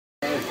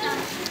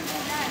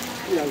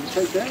Yeah, you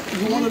take that.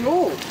 You want it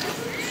all.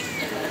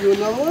 You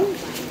another one?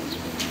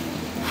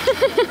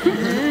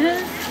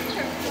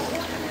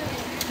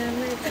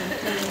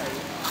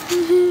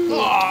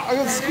 Oh, I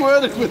got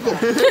squirted with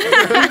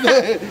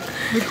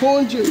the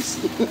corn juice.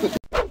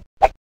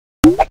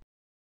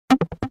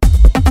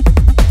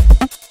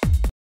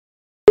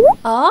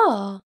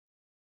 Oh.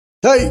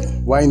 Hey,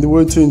 Wayne the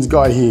Wordtoons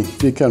guy here.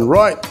 You can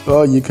write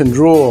or you can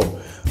draw.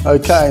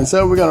 Okay, and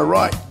so we're going to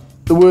write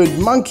the word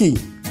monkey.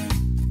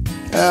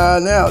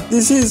 Now,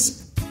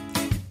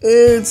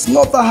 it's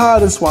not the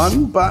hardest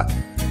one, but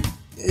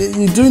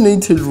you do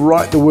need to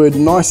write the word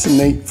nice and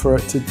neat for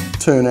it to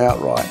turn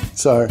out right.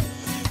 So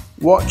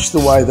watch the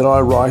way that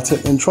I write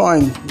it and try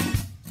and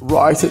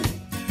write it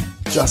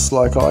just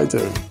like I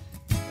do.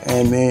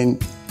 And then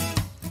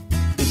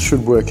it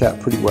should work out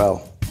pretty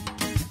well.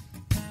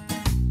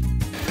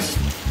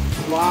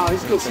 Wow,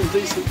 he's got some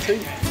decent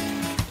teeth.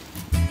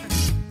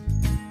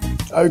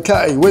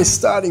 Okay, we're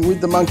starting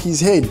with the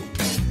monkey's head.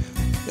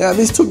 Now,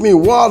 this took me a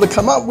while to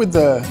come up with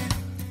the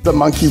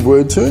monkey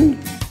Wordtoon,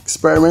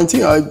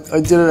 experimenting. I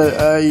did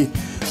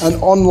an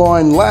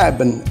online lab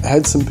and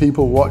had some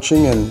people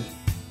watching and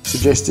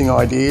suggesting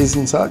ideas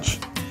and such,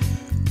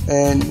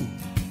 and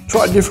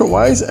tried different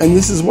ways, and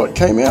this is what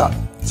came out.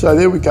 So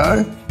there we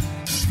go.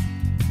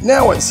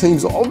 Now it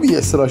seems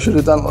obvious that I should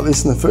have done it like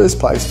this in the first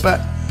place,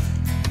 but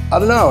I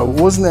don't know,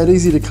 it wasn't that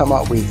easy to come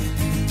up with.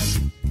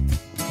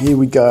 Here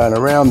we go, and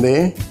around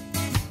there.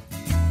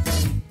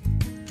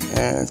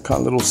 And it's kind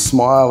of a little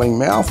smiling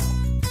mouth.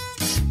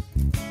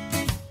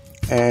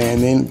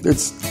 And then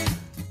let's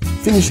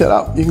finish that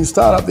up. You can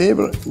start up there,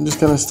 but I'm just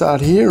going to start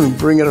here and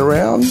bring it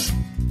around.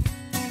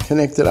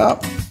 Connect it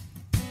up.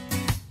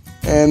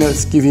 And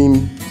let's give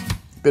him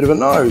a bit of a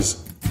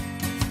nose.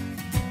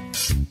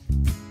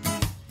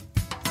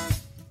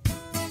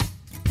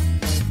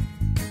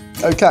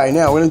 Okay,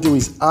 now we're going to do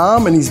his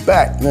arm and his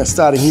back. Now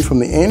starting here from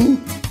the end,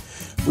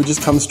 we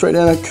just come straight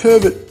down and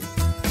curve it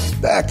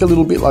back a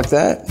little bit like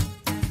that.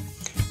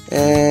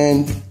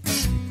 And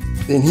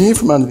then here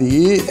from under the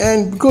ear,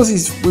 and because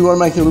we want to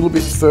make it a little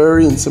bit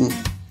furry and some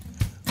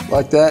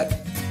like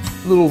that,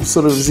 little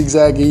sort of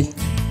zigzaggy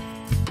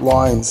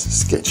lines,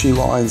 sketchy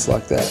lines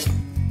like that.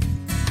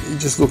 It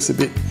just looks a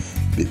bit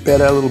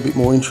better, a little bit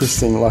more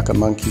interesting like a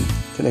monkey.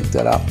 Connect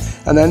that up.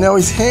 And then now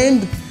his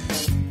hand,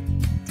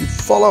 you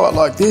follow it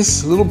like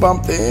this, a little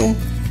bump there,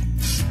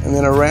 and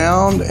then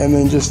around, and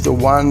then just the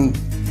one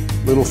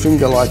little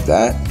finger like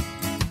that.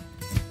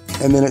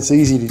 And then it's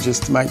easy to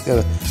just make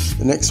the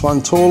next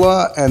one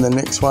taller and the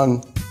next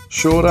one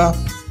shorter.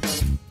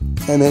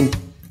 And then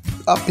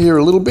up here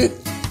a little bit,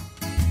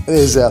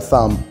 there's our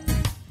thumb.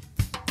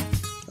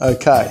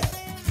 Okay,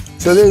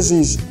 so there's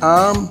his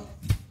arm.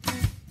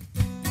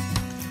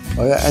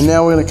 And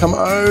now we're going to come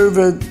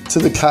over to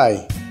the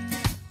K,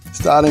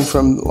 starting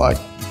from like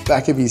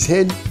back of his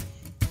head,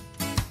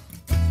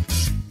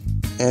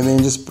 and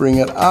then just bring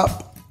it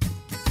up,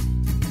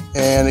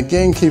 and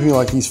again keeping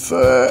like his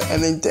fur,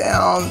 and then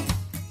down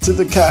to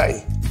the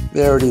K.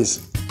 There it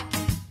is.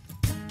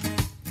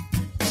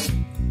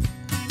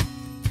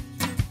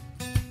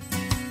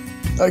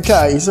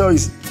 Okay, so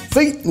his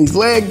feet and his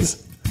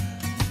legs.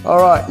 All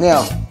right,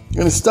 now I'm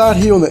going to start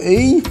here on the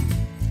E,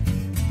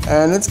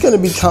 and it's going to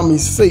become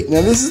his feet.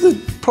 Now this is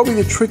probably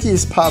the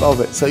trickiest part of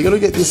it. So you've got to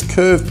get this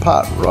curved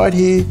part right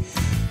here,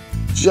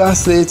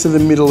 just there to the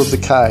middle of the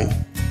K.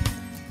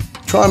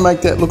 Try and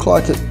make that look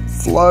like it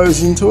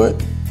flows into it,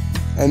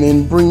 and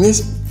then bring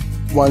this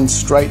one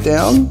straight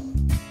down.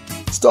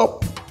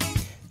 Stop.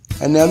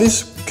 And now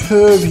this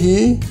curve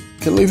here,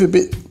 can leave a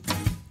bit,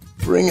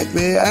 bring it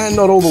there, and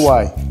not all the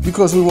way,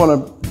 because we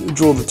want to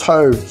draw the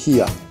toe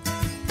here.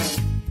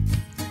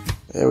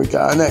 There we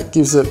go, and that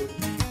gives it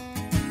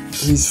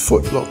his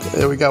foot look.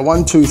 There we go,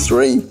 1, 2,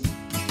 3.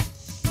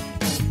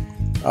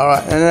 All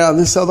right, and now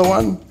this other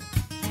one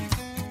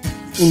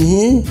in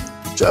here,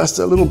 just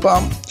a little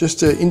bump, just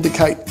to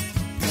indicate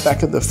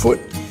back of the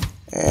foot.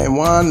 And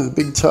 1, the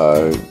big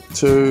toe,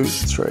 2,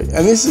 3.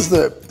 And this is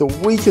the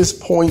weakest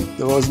point,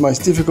 that was the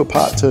most difficult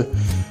part to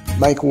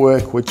make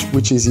work, which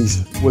was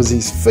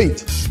his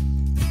feet.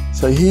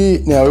 So here,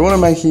 now we want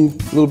to make him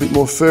a little bit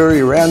more furry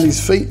around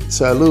his feet,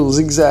 so a little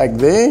zigzag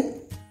there,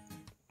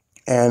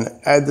 and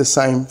add the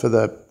same for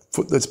the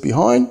foot that's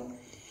behind.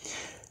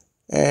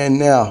 And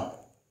now,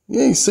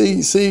 yeah, you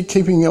see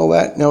keeping all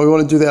that. Now we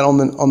want to do that on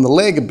the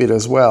leg a bit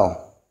as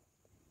well.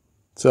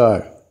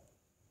 So,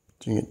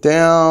 bring it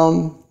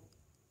down,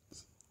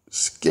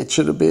 sketch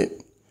it a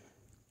bit,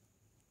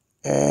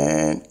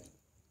 and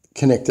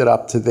connect it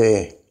up to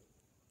there.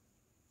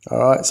 All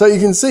right, so you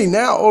can see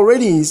now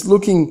already he's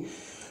looking,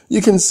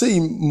 you can see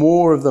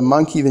more of the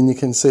monkey than you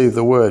can see of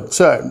the word.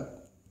 So,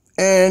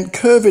 and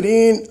curve it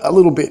in a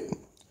little bit.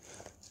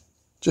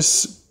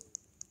 Just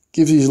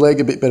gives his leg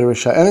a bit better a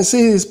shape. And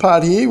see this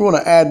part here, we want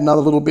to add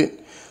another little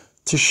bit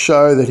to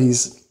show that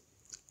his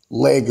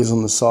leg is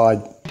on the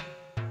side.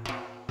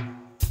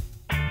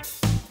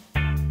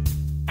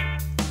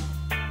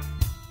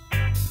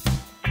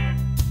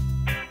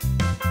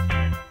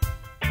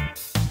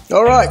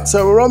 All right,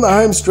 so we're on the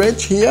home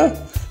stretch here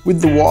with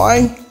the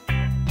Y,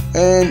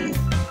 and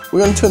we're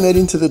going to turn that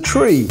into the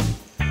tree.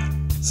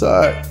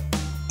 So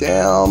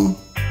down,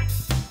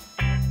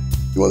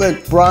 you want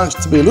that branch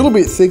to be a little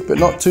bit thick but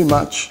not too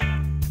much.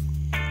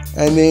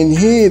 And then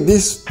here,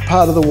 this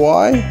part of the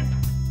Y,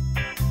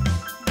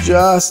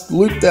 just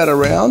loop that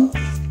around,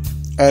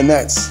 and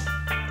that's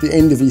the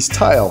end of his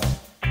tail.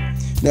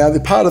 Now the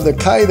part of the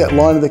K, that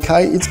line of the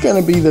K, it's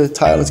going to be the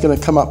tail. It's going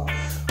to come up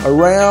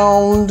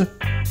around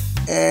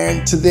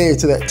and to there,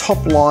 to that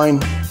top line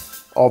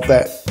of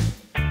that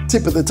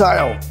tip of the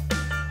tail.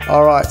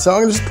 All right, so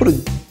I'm going to just put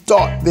a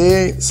dot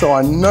there so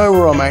I know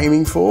where I'm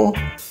aiming for,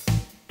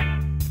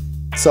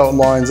 so it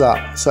lines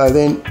up. So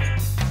then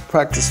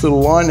practice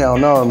little line, now I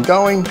know where I'm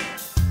going.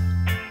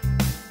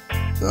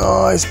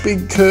 Nice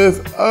big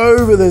curve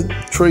over the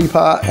tree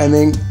part and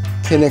then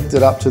connect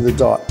it up to the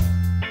dot.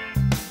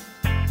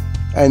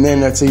 And then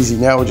that's easy.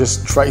 Now we'll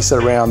just trace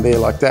it around there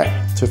like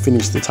that to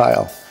finish the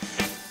tail.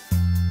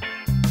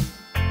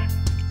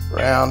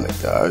 Round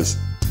it goes.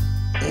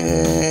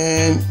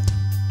 And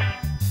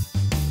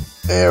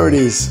there it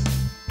is.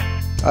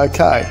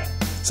 Okay,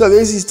 so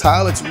there's his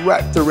tail. It's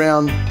wrapped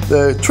around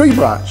the tree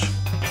branch.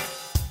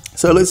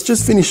 So let's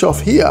just finish off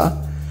here.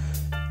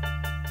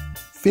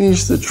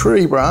 Finish the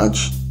tree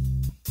branch.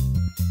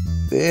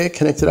 There,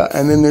 connect it up,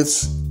 and then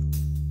it's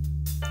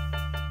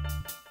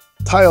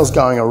tail's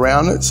going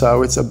around it,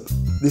 so it's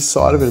this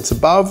side of it, it's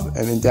above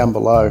and then down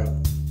below.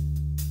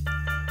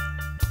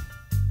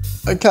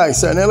 Okay,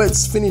 so now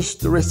let's finish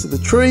the rest of the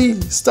tree.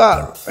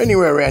 Start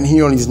anywhere around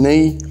here on his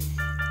knee,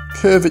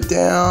 curve it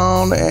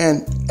down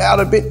and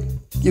out a bit,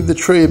 give the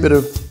tree a bit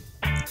of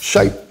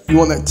shape. You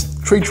want that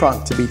tree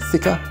trunk to be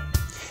thicker.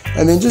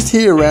 And then just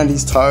here around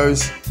his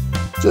toes,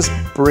 just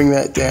bring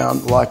that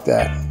down like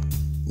that,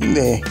 in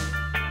there.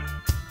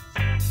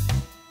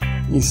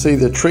 You see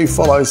the tree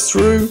follows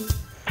through.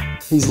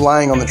 He's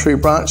laying on the tree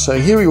branch, so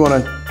here we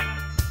want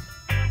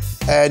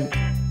to add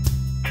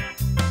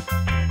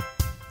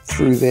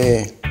through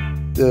there,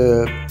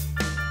 the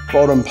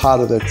bottom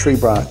part of the tree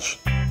branch.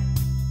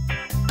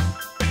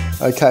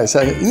 Okay, so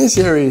in this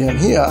area down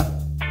here,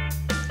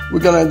 we're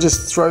going to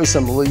just throw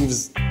some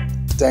leaves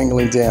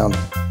dangling down.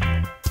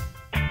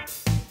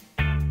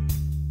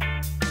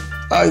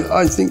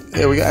 I think,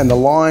 there we go, and the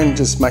line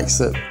just makes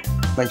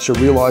you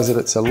realise that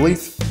it's a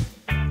leaf.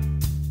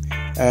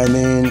 And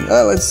then,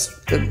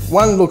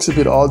 one looks a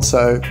bit odd,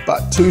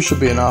 but two should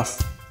be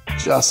enough,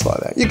 just like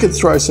that. You could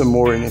throw some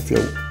more in if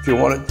you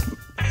wanted,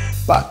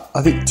 but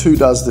I think two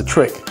does the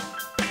trick.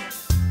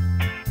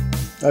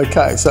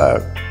 Okay, so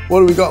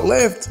what do we got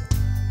left?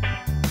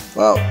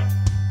 Well,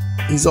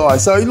 his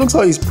eyes. So he looks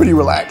like he's pretty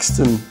relaxed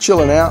and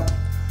chilling out.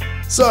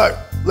 So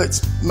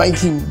let's make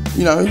him,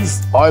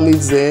 his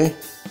eyelids there.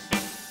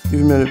 Give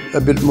him a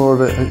bit more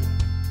of a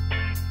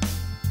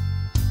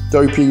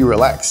dopey,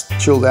 relaxed,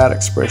 chilled out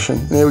expression.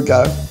 And there we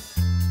go.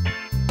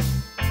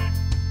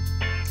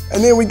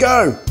 And there we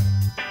go.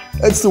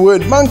 It's the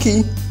word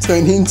monkey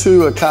turned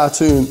into a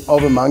cartoon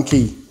of a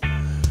monkey.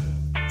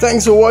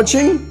 Thanks for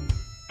watching.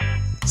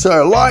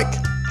 So like,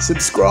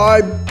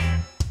 subscribe,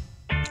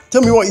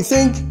 tell me what you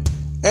think,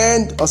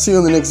 and I'll see you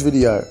in the next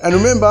video. And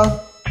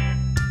remember,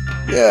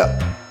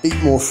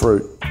 eat more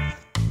fruit.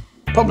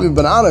 Probably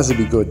bananas would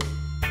be good.